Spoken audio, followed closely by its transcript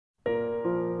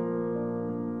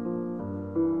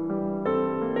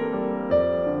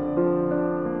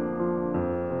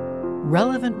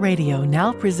Relevant Radio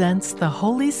now presents the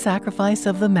Holy Sacrifice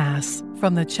of the Mass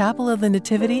from the Chapel of the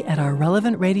Nativity at our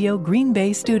Relevant Radio Green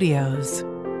Bay studios.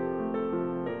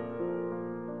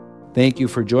 Thank you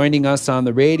for joining us on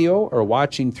the radio or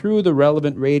watching through the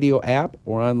Relevant Radio app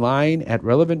or online at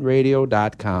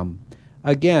relevantradio.com.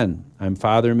 Again, I'm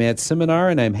Father Matt Siminar,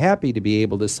 and I'm happy to be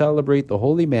able to celebrate the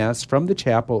Holy Mass from the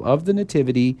Chapel of the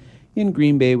Nativity in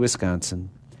Green Bay,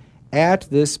 Wisconsin. At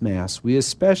this Mass, we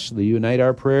especially unite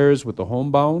our prayers with the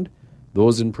homebound,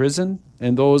 those in prison,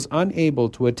 and those unable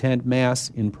to attend Mass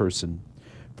in person.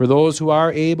 For those who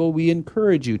are able, we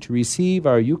encourage you to receive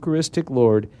our Eucharistic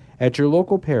Lord at your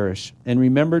local parish and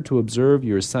remember to observe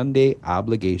your Sunday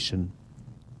obligation.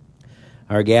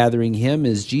 Our gathering hymn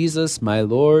is Jesus, my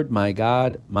Lord, my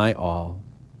God, my all.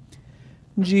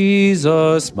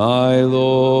 Jesus, my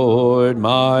Lord,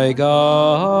 my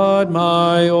God,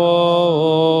 my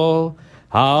all,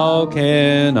 how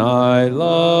can I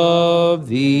love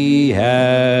thee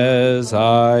as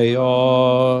I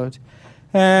ought,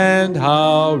 and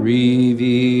how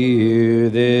revere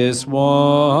this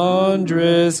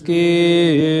wondrous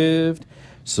gift,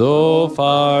 so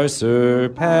far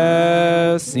surpassing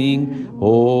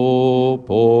hope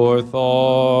or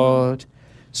thought?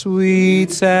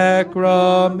 Sweet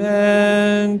sacrament,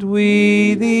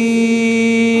 we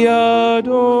thee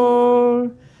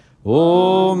adore.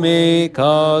 O make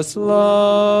us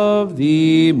love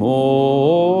thee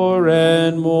more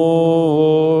and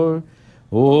more.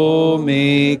 O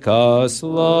make us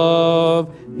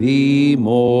love thee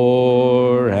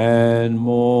more and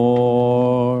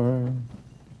more.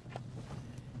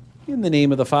 In the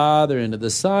name of the Father, and of the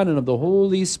Son, and of the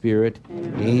Holy Spirit.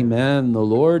 Amen. The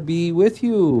Lord be with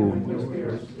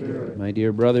you. My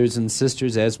dear brothers and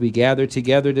sisters, as we gather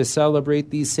together to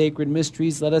celebrate these sacred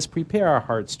mysteries, let us prepare our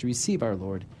hearts to receive our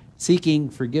Lord, seeking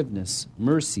forgiveness,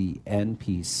 mercy, and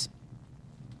peace.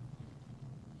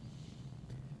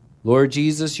 Lord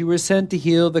Jesus, you were sent to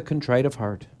heal the contrite of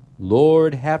heart.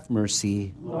 Lord, have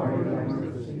mercy. Lord, have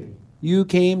mercy. You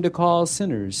came to call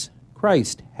sinners.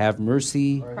 Christ, have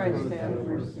mercy. Christ, have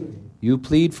mercy. You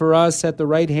plead for us at the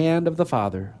right hand of the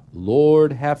Father.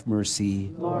 Lord, have mercy.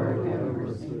 Lord, have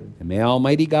mercy. And may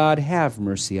Almighty God have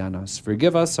mercy on us,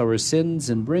 forgive us our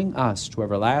sins, and bring us to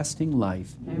everlasting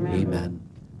life. Amen. Amen.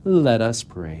 Let us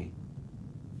pray.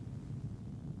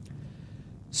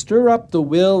 Stir up the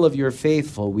will of your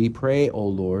faithful, we pray, O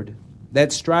Lord,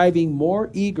 that striving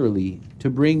more eagerly to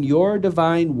bring your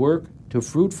divine work to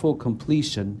fruitful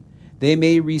completion, they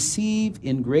may receive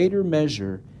in greater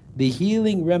measure the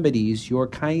healing remedies your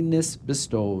kindness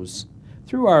bestows.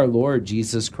 Through our Lord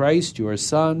Jesus Christ, your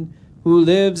Son, who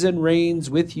lives and reigns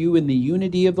with you in the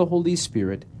unity of the Holy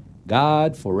Spirit,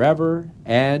 God forever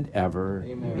and ever.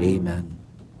 Amen. Amen.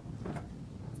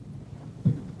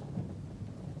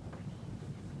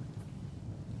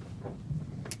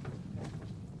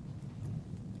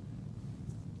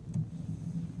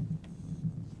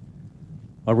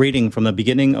 A reading from the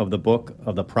beginning of the book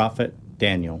of the prophet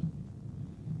Daniel.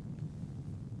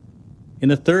 In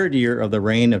the 3rd year of the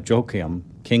reign of Joachim,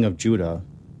 king of Judah,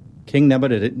 King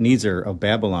Nebuchadnezzar of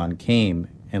Babylon came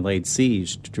and laid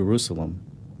siege to Jerusalem.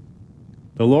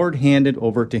 The Lord handed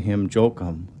over to him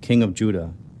Joachim, king of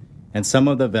Judah, and some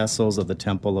of the vessels of the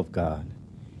temple of God.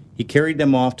 He carried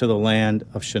them off to the land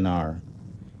of Shinar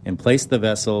and placed the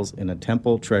vessels in a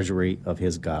temple treasury of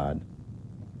his God.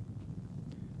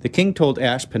 The king told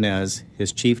Ashpenaz,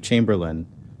 his chief chamberlain,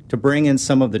 to bring in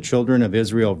some of the children of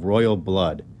Israel of royal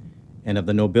blood and of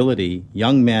the nobility,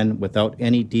 young men without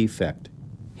any defect,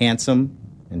 handsome,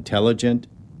 intelligent,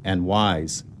 and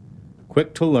wise,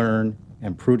 quick to learn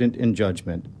and prudent in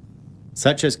judgment,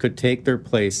 such as could take their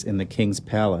place in the king's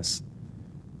palace.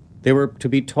 They were to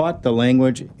be taught the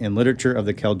language and literature of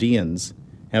the Chaldeans.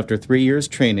 After 3 years'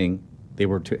 training, they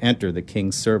were to enter the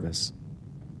king's service.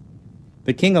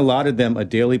 The king allotted them a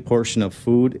daily portion of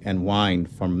food and wine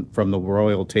from the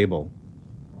royal table.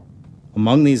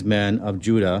 Among these men of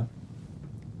Judah,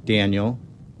 Daniel,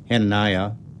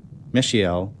 Hananiah,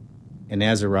 Mishael, and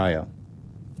Azariah.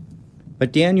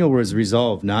 But Daniel was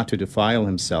resolved not to defile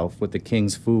himself with the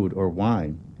king's food or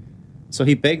wine, so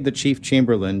he begged the chief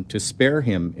chamberlain to spare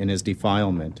him in his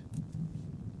defilement.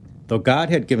 Though God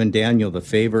had given Daniel the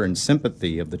favor and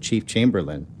sympathy of the chief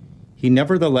chamberlain, he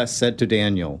nevertheless said to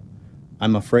Daniel,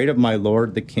 "I'm afraid of my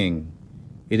lord the king.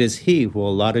 It is he who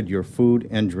allotted your food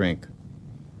and drink.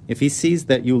 If he sees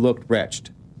that you look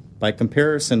wretched, by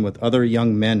comparison with other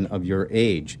young men of your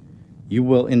age, you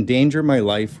will endanger my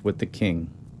life with the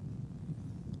king."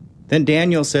 Then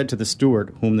Daniel said to the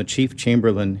steward, whom the chief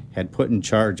chamberlain had put in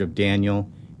charge of Daniel,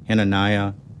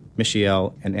 Hananiah,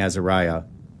 Mishael, and Azariah,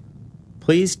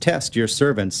 Please test your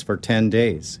servants for 10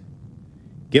 days.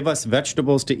 Give us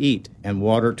vegetables to eat and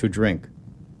water to drink.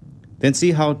 Then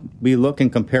see how we look in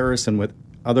comparison with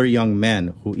other young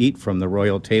men who eat from the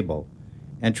royal table,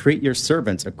 and treat your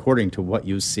servants according to what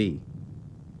you see."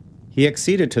 He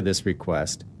acceded to this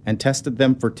request and tested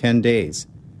them for 10 days.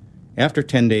 After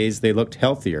 10 days, they looked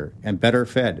healthier and better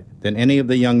fed than any of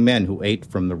the young men who ate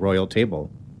from the royal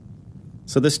table.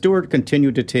 So the steward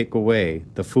continued to take away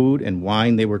the food and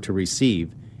wine they were to receive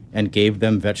and gave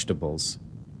them vegetables.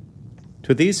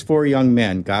 To these 4 young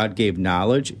men, God gave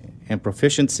knowledge and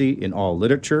proficiency in all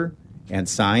literature and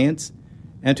science,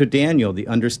 and to Daniel the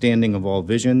understanding of all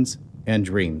visions and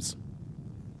dreams.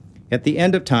 At the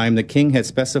end of time, the king had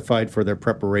specified for their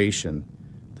preparation.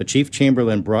 The chief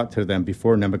chamberlain brought to them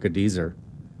before Nebuchadnezzar.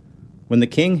 When the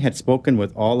king had spoken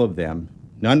with all of them,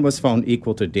 none was found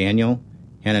equal to Daniel,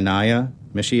 Hananiah,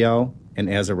 Mishael, and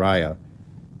Azariah,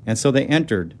 and so they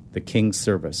entered the king's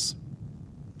service.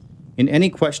 In any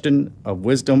question of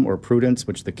wisdom or prudence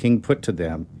which the king put to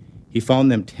them, he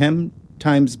found them 10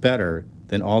 times better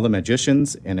than all the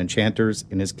magicians and enchanters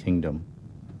in his kingdom.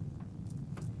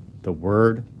 The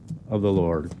word of the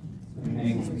Lord.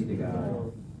 Thanks be to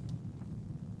God.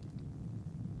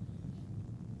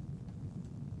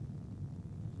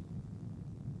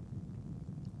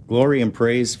 Glory and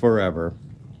praise forever.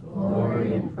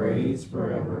 Glory and praise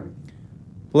forever.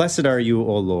 Blessed are you,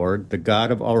 O Lord, the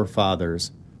God of our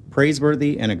fathers,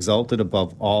 praiseworthy and exalted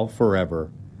above all forever.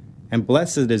 And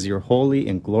blessed is your holy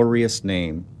and glorious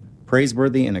name,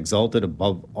 praiseworthy and exalted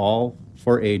above all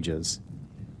for ages.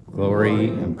 Glory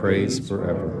and praise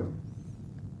forever.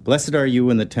 Blessed are you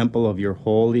in the temple of your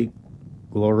holy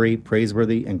glory,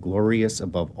 praiseworthy and glorious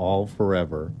above all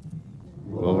forever.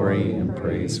 Glory and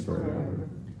praise forever.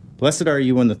 Blessed are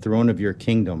you in the throne of your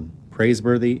kingdom,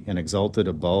 praiseworthy and exalted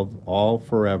above all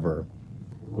forever.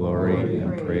 Glory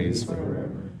and praise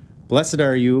forever. Blessed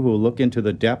are you who look into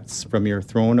the depths from your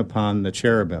throne upon the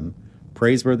cherubim,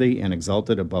 praiseworthy and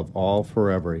exalted above all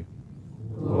forever.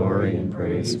 Glory and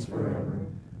praise forever.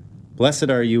 Blessed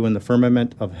are you in the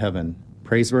firmament of heaven,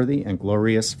 praiseworthy and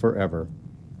glorious forever.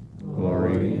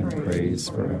 Glory and praise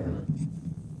forever.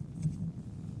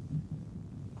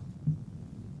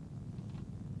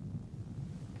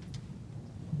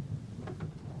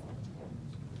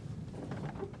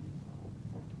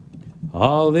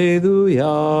 Alleluia,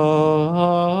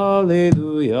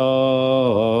 alleluia,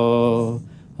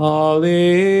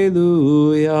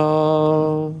 alleluia,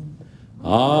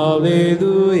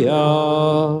 alleluia,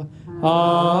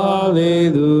 alleluia,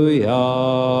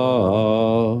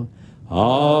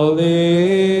 alleluia.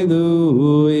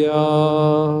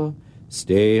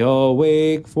 Stay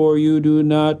awake, for you do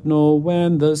not know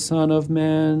when the Son of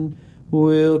Man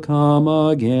will come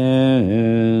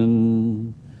again.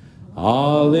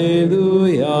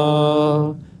 Alleluia,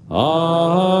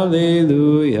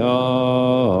 alleluia,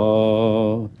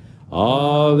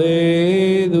 alleluia.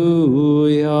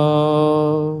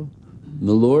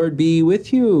 The Lord be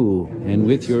with you and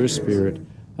with your spirit.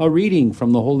 A reading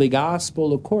from the Holy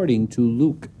Gospel according to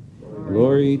Luke.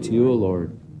 Glory to you, O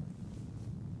Lord.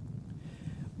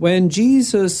 When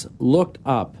Jesus looked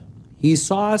up, he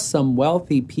saw some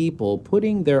wealthy people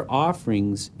putting their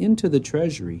offerings into the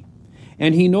treasury.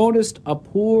 And he noticed a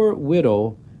poor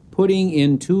widow putting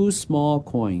in 2 small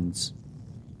coins.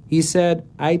 He said,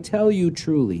 "I tell you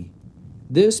truly,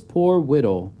 this poor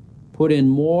widow put in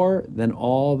more than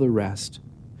all the rest.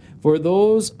 For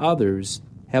those others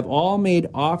have all made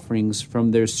offerings from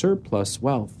their surplus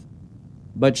wealth.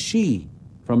 But she,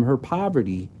 from her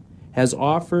poverty, has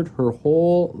offered her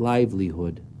whole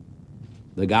livelihood."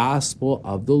 The Gospel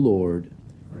of the Lord.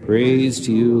 Praise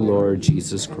to you, Lord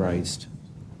Jesus Christ.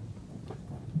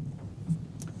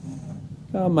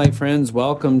 Well, my friends,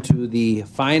 welcome to the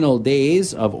final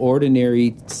days of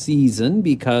ordinary season,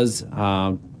 because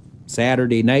next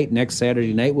Saturday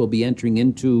night, we'll be entering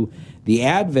into the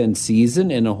Advent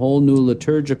season and a whole new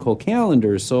liturgical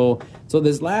calendar. So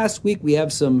this last week we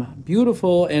have some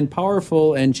beautiful and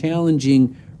powerful and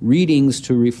challenging readings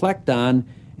to reflect on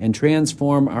and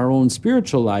transform our own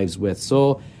spiritual lives with.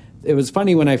 So it was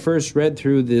funny when I first read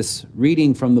through this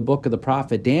reading from the book of the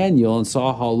prophet Daniel and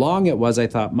saw how long it was. I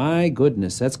thought, my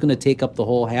goodness, that's going to take up the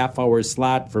whole half-hour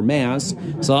slot for Mass,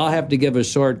 so I'll have to give a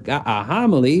short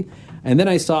homily. And then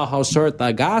I saw how short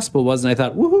the gospel was, and I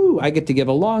thought, woohoo, I get to give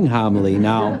a long homily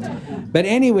now. But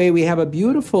anyway, we have a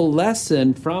beautiful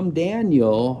lesson from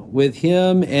Daniel with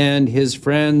him and his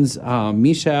friends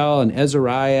Mishael and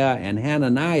Azariah and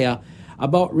Hananiah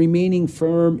about remaining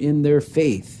firm in their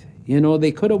faith. You know,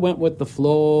 they could have went with the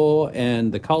flow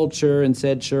and the culture and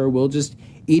said, sure, we'll just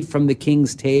eat from the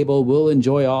king's table. We'll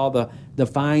enjoy all the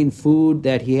fine food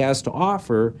that he has to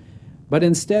offer. But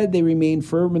instead, they remained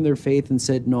firm in their faith and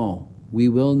said, no, we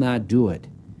will not do it.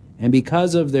 And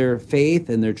because of their faith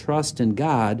and their trust in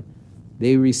God,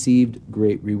 they received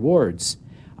great rewards.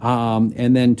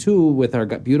 And then, too, with our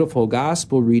beautiful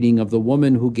gospel reading of the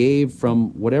woman who gave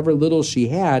from whatever little she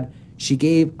had, she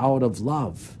gave out of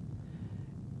love.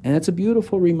 And it's a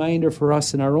beautiful reminder for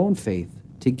us in our own faith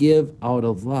to give out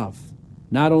of love.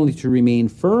 Not only to remain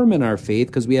firm in our faith,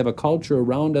 because we have a culture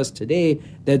around us today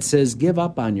that says, give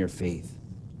up on your faith.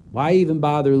 Why even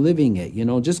bother living it?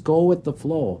 Just go with the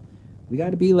flow. We got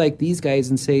to be like these guys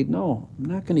and say, no, I'm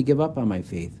not going to give up on my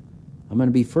faith. I'm going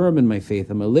to be firm in my faith.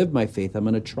 I'm going to live my faith. I'm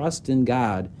going to trust in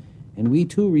God. And we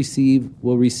too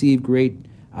will receive great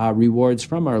rewards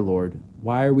from our Lord.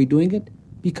 Why are we doing it?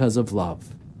 Because of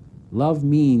love. Love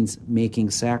means making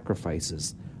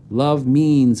sacrifices. Love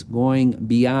means going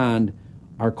beyond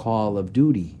our call of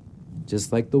duty,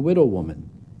 just like the widow woman,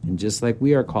 and just like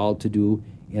we are called to do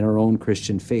in our own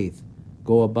Christian faith.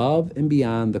 Go above and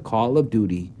beyond the call of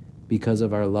duty because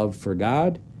of our love for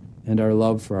God and our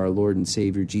love for our Lord and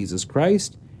Savior Jesus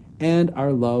Christ and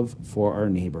our love for our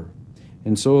neighbor.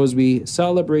 And so as we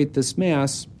celebrate this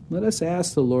Mass, let us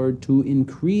ask the Lord to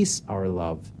increase our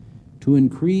love, to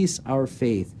increase our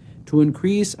faith, to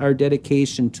increase our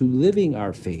dedication to living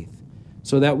our faith,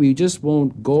 so that we just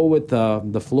won't go with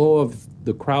the flow of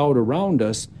the crowd around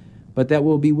us, but that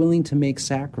we'll be willing to make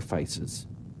sacrifices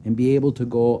and be able to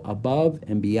go above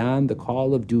and beyond the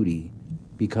call of duty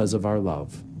because of our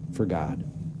love for God.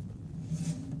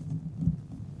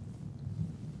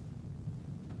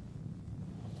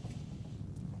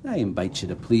 I invite you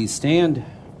to please stand.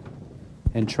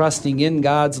 And trusting in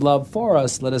God's love for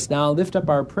us, let us now lift up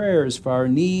our prayers for our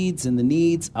needs and the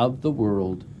needs of the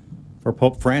world. For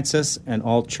Pope Francis and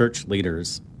all church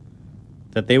leaders,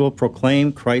 that they will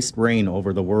proclaim Christ's reign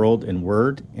over the world in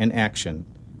word and action,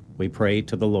 we pray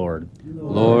to the Lord.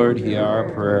 Lord, hear our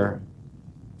prayer.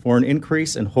 For an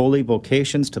increase in holy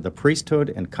vocations to the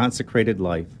priesthood and consecrated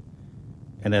life,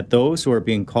 and that those who are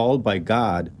being called by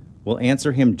God will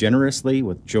answer him generously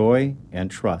with joy and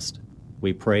trust,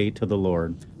 we pray to the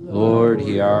Lord. Lord,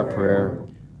 hear our prayer.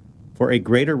 For a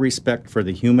greater respect for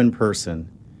the human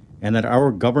person, and that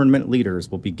our government leaders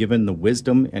will be given the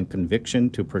wisdom and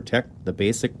conviction to protect the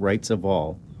basic rights of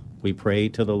all, we pray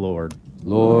to the Lord.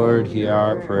 Lord, hear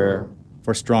our prayer.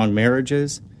 For strong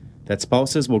marriages, that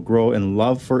spouses will grow in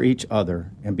love for each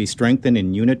other and be strengthened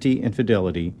in unity and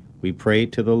fidelity, we pray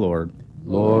to the Lord.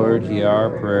 Lord, hear our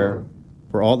prayer.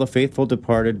 For all the faithful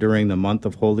departed during the month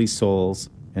of Holy Souls,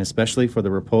 and especially for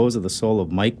the repose of the soul of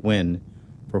Mike Wynn,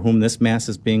 for whom this Mass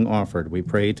is being offered, we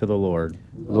pray to the Lord.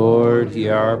 Lord,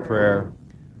 hear our prayer.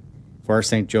 For our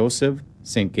St. Joseph,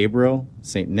 St. Gabriel,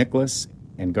 St. Nicholas,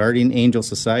 and Guardian Angel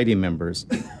Society members,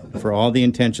 and for all the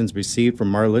intentions received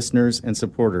from our listeners and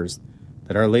supporters,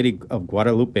 that Our Lady of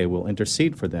Guadalupe will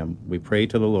intercede for them, we pray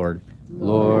to the Lord.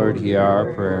 Lord, hear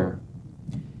our prayer.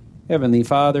 Heavenly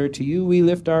Father, to you we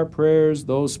lift our prayers,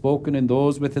 those spoken and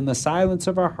those within the silence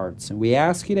of our hearts, and we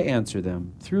ask you to answer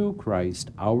them through Christ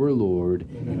our Lord.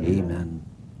 Amen.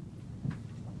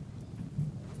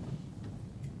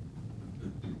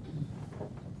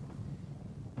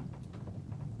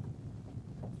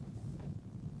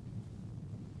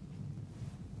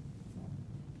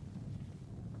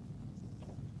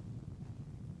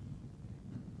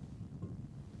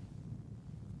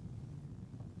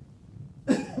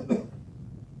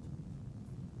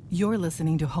 You're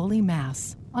listening to Holy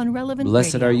Mass on Relevant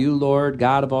Blessed Radio. are you, Lord,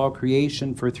 God of all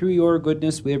creation, for through your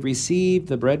goodness we have received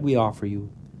the bread we offer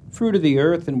you. Fruit of the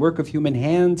earth and work of human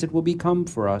hands, it will become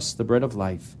for us the bread of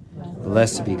life.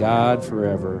 Blessed be God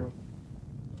forever.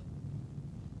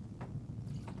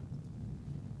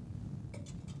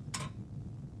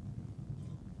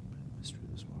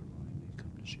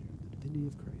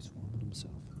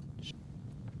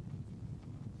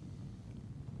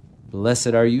 Blessed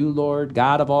are you, Lord,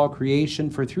 God of all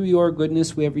creation, for through your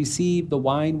goodness we have received the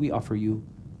wine we offer you.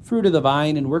 Fruit of the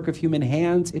vine and work of human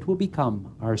hands, it will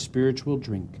become our spiritual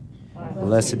drink.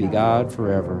 Blessed be God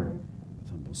forever.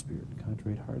 With humble spirit and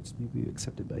contrite hearts, may we be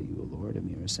accepted by you, O Lord, and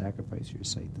may our sacrifice to your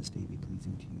sight this day be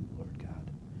pleasing to you, Lord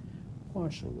God.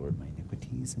 Wash, O Lord, my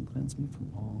iniquities and cleanse me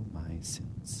from all my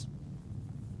sins.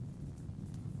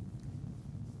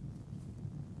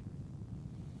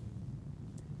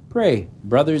 Pray,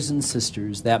 brothers and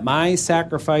sisters, that my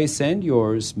sacrifice and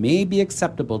yours may be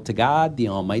acceptable to God, the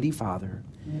Almighty Father.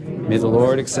 May the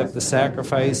Lord accept the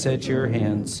sacrifice at your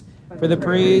hands for the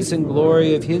praise and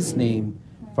glory of his name,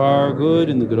 for our good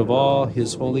and the good of all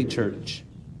his holy church.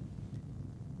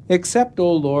 Accept,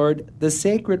 O Lord, the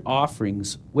sacred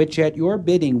offerings which at your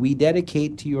bidding we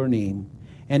dedicate to your name,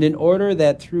 and in order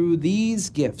that through these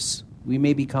gifts we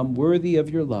may become worthy of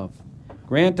your love,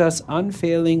 grant us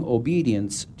unfailing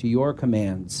obedience to your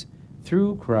commands.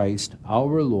 Through Christ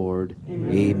our Lord.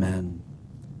 Amen.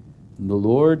 The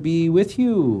Lord be with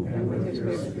you. And with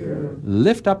your spirit.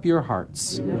 Lift up your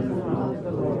hearts.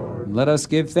 Let us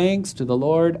give thanks to the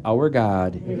Lord our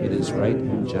God. It is right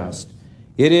and just.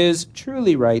 It is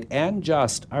truly right and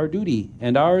just, our duty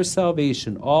and our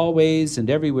salvation, always and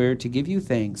everywhere to give you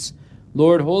thanks,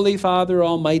 Lord, Holy Father,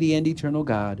 Almighty and eternal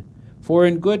God. For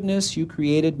in goodness you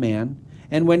created man,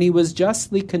 and when he was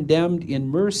justly condemned, in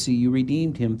mercy you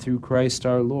redeemed him through Christ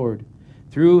our Lord.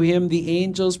 Through him the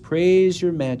angels praise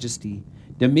your majesty,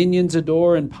 dominions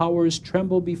adore, and powers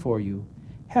tremble before you.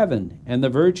 Heaven and the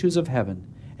virtues of heaven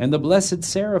and the blessed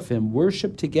seraphim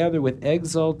worship together with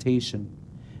exaltation.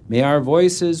 May our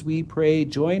voices, we pray,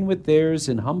 join with theirs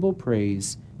in humble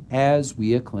praise as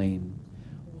we acclaim.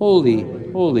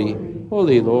 Holy, holy,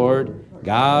 holy Lord,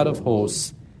 God of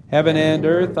hosts, heaven and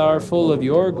earth are full of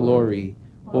your glory.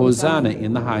 Hosanna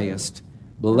in the highest.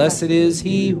 Blessed is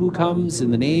he who comes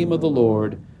in the name of the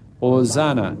Lord.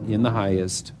 Hosanna in the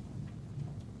highest.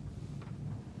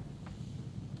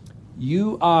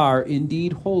 You are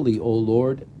indeed holy, O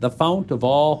Lord, the fount of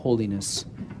all holiness.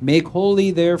 Make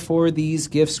holy, therefore, these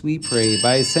gifts, we pray,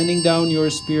 by sending down your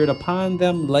Spirit upon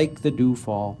them like the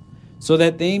dewfall, so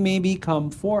that they may become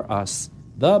for us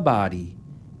the body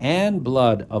and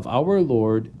blood of our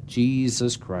Lord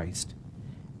Jesus Christ.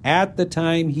 At the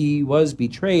time he was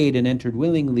betrayed and entered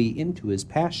willingly into his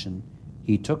passion,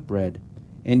 he took bread,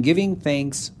 and giving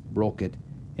thanks, broke it,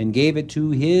 and gave it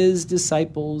to his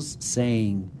disciples,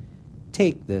 saying,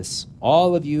 Take this,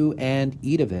 all of you, and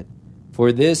eat of it.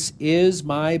 For this is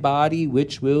my body,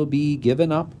 which will be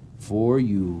given up for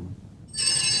you.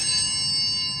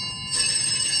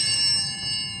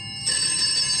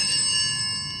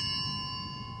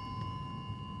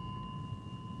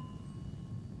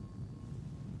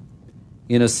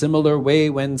 In a similar way,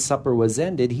 when supper was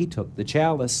ended, he took the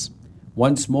chalice.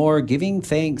 Once more, giving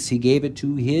thanks, he gave it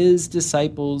to his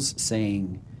disciples,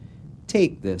 saying,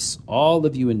 Take this, all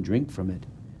of you, and drink from it.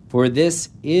 For this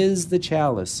is the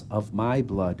chalice of my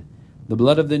blood, the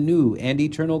blood of the new and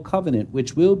eternal covenant,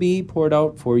 which will be poured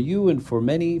out for you and for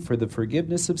many for the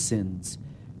forgiveness of sins.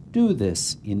 Do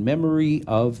this in memory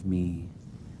of me.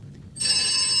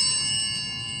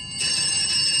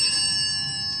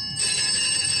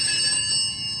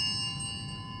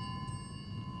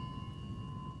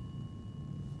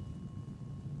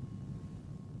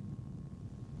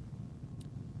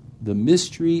 The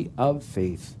mystery of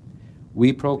faith.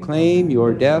 We proclaim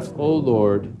your death, O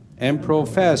Lord, and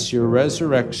profess your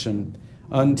resurrection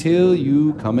until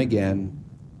you come again.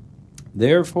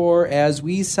 Therefore, as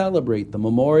we celebrate the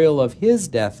memorial of his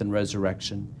death and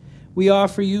resurrection, we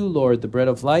offer you, Lord, the bread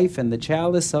of life and the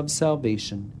chalice of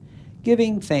salvation,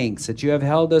 giving thanks that you have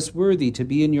held us worthy to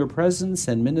be in your presence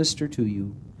and minister to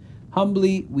you.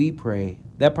 Humbly we pray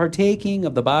that, partaking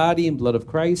of the body and blood of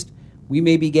Christ, we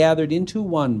may be gathered into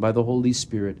one by the Holy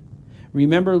Spirit.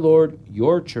 Remember, Lord,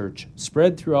 your church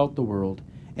spread throughout the world,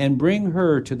 and bring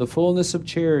her to the fullness of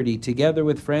charity, together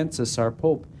with Francis, our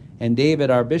Pope, and David,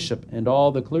 our Bishop, and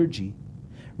all the clergy.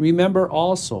 Remember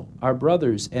also our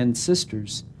brothers and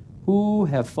sisters who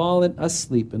have fallen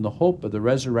asleep in the hope of the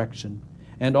resurrection,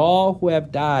 and all who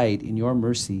have died in your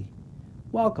mercy.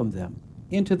 Welcome them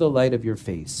into the light of your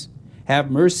face.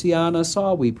 Have mercy on us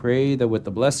all, we pray, that with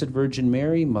the Blessed Virgin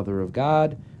Mary, Mother of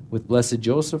God, with blessed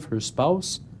Joseph, her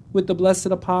spouse, with the blessed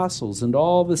apostles and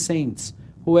all the saints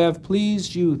who have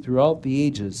pleased you throughout the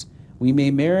ages, we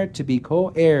may merit to be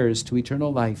co-heirs to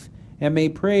eternal life, and may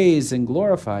praise and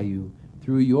glorify you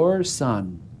through your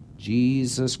Son,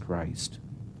 Jesus Christ.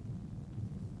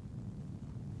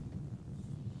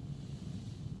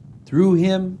 Through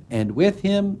him, and with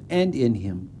him, and in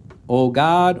him, O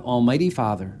God, Almighty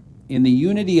Father, in the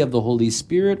unity of the Holy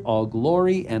Spirit, all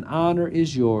glory and honor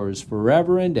is yours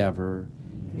forever and ever.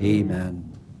 Amen.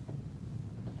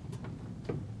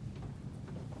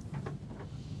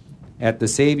 At the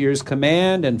Savior's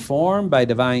command and formed by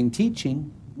divine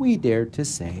teaching, we dare to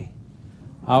say,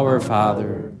 Our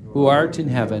Father, who art in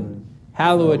heaven,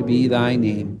 hallowed be thy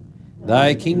name.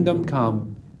 Thy kingdom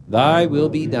come, thy will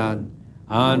be done,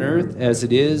 on earth as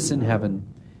it is in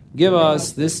heaven. Give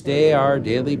us this day our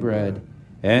daily bread,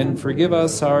 and forgive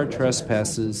us our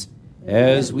trespasses,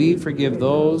 as we forgive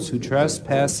those who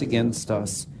trespass against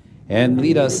us. And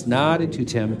lead us not into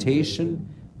temptation,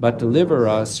 but deliver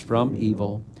us from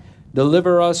evil.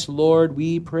 Deliver us, Lord,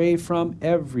 we pray, from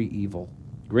every evil.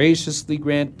 graciously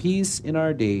grant peace in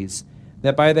our days,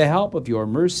 that by the help of your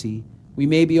mercy we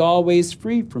may be always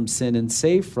free from sin and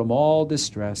safe from all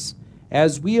distress,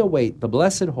 as we await the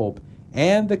blessed hope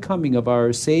and the coming of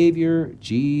our Savior,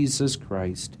 Jesus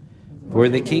Christ. For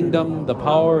the kingdom, the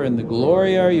power, and the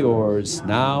glory are yours,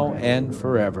 now and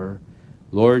forever.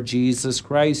 Lord Jesus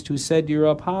Christ, who said to your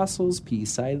apostles,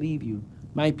 "Peace I leave you,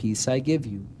 my peace I give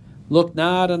you," look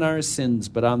not on our sins,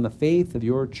 but on the faith of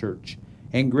your church,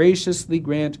 and graciously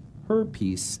grant her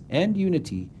peace and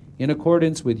unity in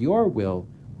accordance with your will,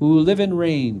 who live and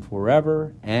reign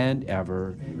forever and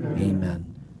ever. Amen.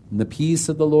 And the peace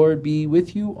of the Lord be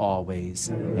with you always,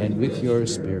 and with your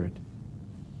spirit.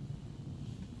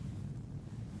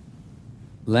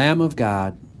 Lamb of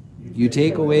God, you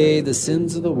take away the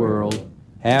sins of the world,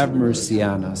 have mercy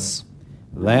on us.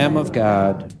 Lamb of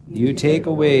God, you take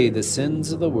away the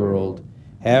sins of the world,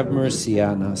 have mercy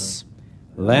on us.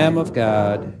 Lamb of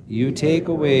God, you take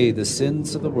away the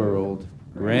sins of the world,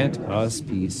 grant us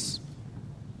peace.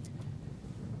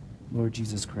 Lord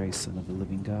Jesus Christ, Son of the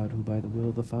living God, who by the will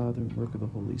of the Father and work of the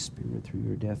Holy Spirit through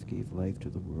your death gave life to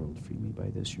the world, free me by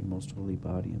this your most holy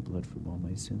body and blood from all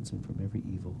my sins and from every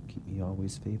evil. Keep me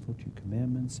always faithful to your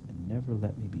commandments, and never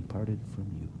let me be parted from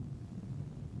you.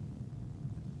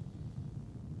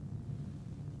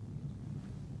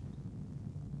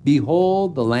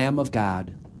 Behold the Lamb of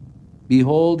God.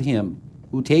 Behold him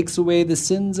who takes away the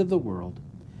sins of the world.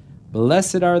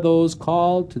 Blessed are those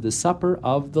called to the supper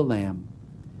of the Lamb.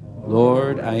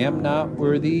 Lord, I am not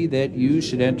worthy that you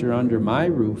should enter under my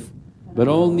roof, but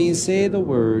only say the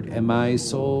word, and my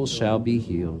soul shall be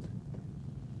healed.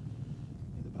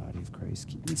 May the body of Christ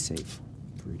keep me safe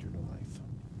for eternal life.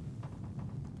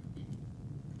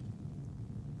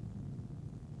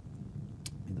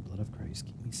 May the blood of Christ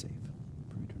keep me safe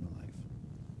for eternal life.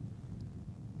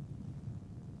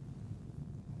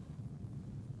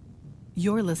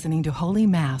 You're listening to Holy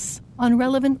Mass on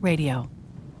Relevant Radio.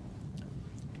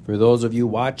 For those of you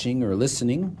watching or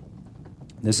listening,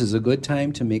 this is a good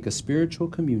time to make a spiritual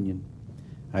communion.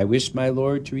 I wish my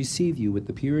Lord to receive you with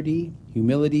the purity,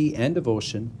 humility, and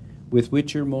devotion with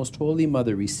which your most holy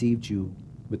mother received you,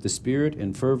 with the spirit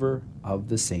and fervor of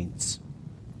the saints.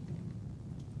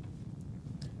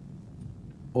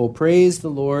 O praise the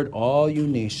Lord, all you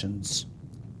nations,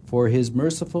 for his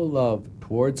merciful love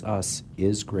towards us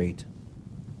is great.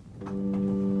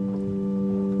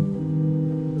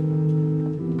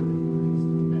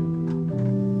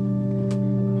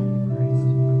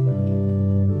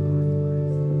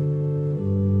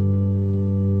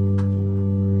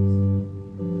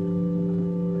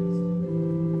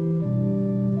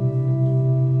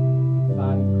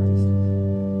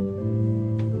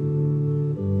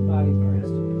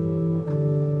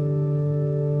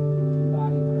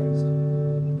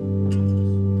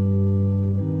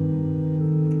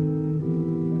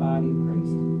 Body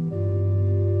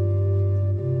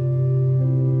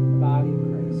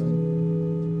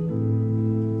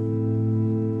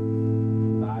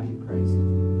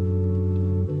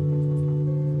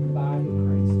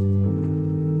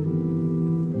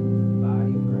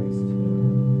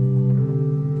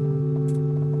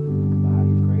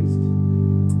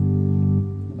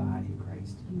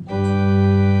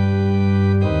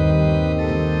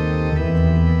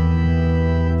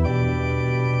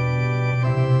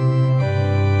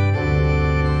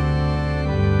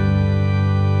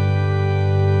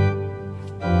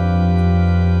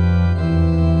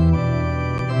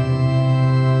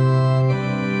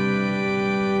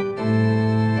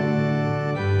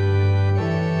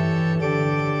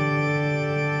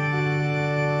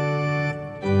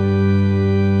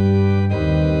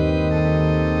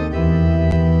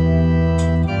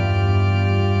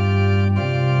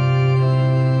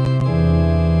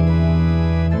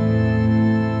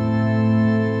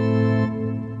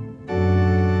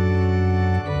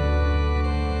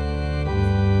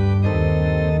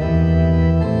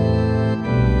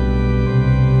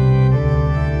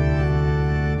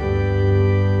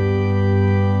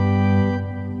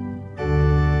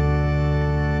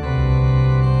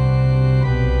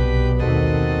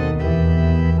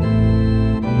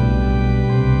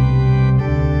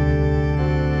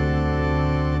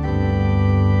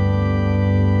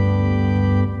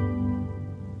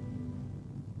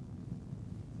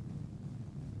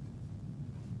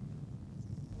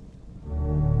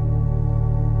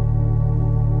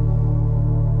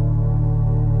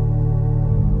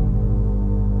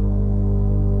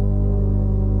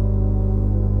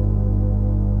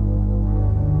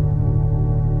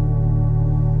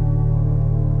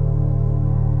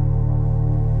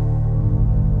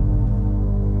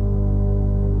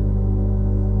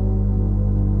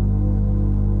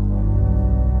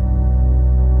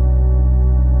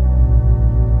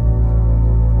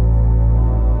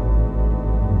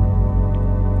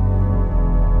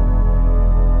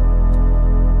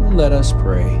let us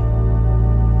pray.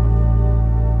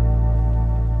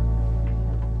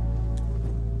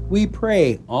 We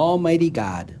pray, Almighty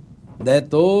God, that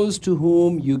those to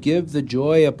whom you give the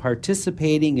joy of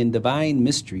participating in divine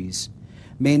mysteries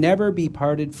may never be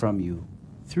parted from you.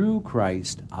 Through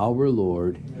Christ our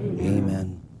Lord.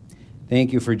 Amen.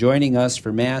 Thank you for joining us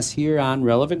for Mass here on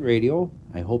Relevant Radio.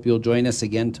 I hope you'll join us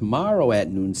again tomorrow at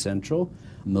noon Central.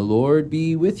 And the Lord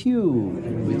be with you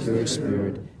and with your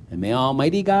spirit. And may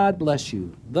Almighty God bless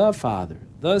you, the Father,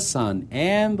 the Son,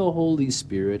 and the Holy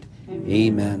Spirit.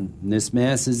 Amen. And this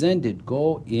Mass is ended.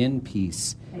 Go in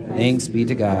peace. Thanks be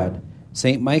to God.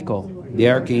 Saint Michael, the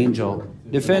Archangel,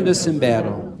 defend us in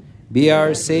battle. Be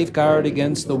our safeguard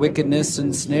against the wickedness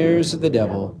and snares of the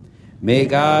devil. May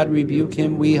God rebuke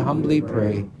him, we humbly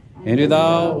pray. And do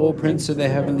thou, O Prince of the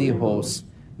heavenly hosts,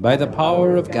 by the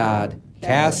power of God,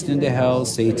 cast into hell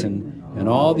Satan and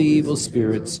all the evil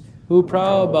spirits who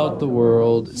prowl about the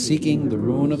world, seeking the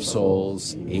ruin of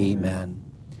souls. Amen.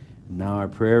 Now our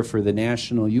prayer for the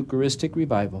National Eucharistic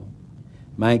Revival.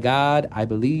 My God, I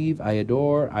believe, I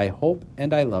adore, I hope,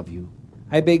 and I love you.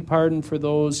 I beg pardon for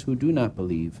those who do not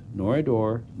believe, nor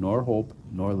adore, nor hope,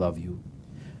 nor love you.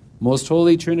 Most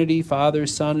Holy Trinity, Father,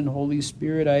 Son, and Holy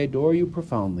Spirit, I adore you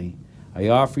profoundly. I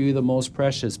offer you the most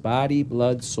precious body,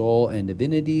 blood, soul, and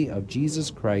divinity of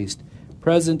Jesus Christ,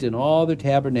 present in all the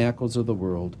tabernacles of the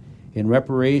world, in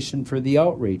reparation for the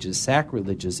outrages,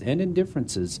 sacrileges, and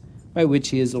indifferences by which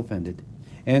he is offended.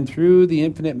 And through the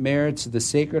infinite merits of the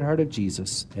Sacred Heart of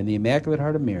Jesus and the Immaculate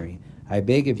Heart of Mary, I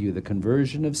beg of you the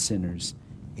conversion of sinners.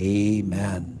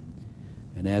 Amen.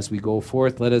 And as we go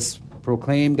forth, let us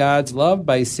proclaim God's love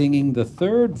by singing the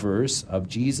third verse of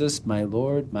Jesus, my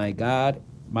Lord, my God,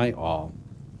 my all.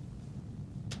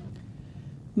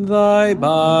 Thy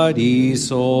body,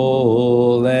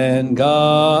 soul, and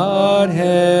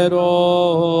Godhead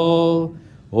all,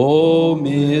 O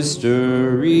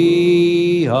mystery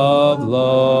of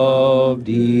love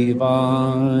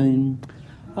divine,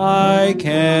 I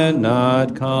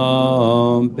cannot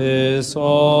compass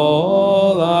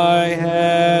all I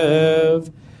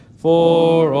have,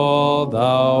 for all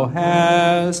thou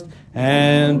hast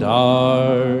and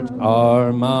art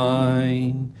are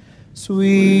mine.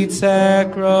 Sweet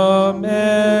sacrament,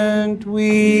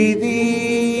 we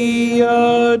thee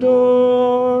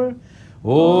adore.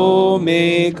 O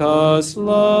make us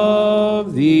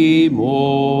love thee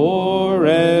more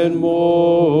and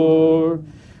more.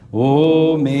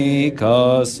 O make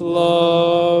us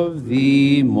love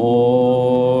thee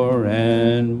more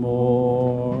and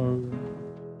more.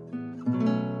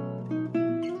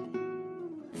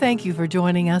 Thank you for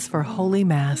joining us for Holy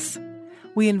Mass.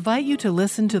 We invite you to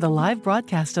listen to the live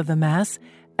broadcast of the Mass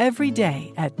every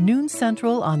day at noon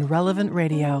Central on Relevant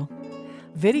Radio.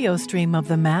 Video stream of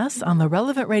the Mass on the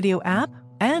Relevant Radio app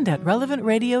and at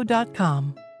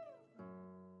relevantradio.com.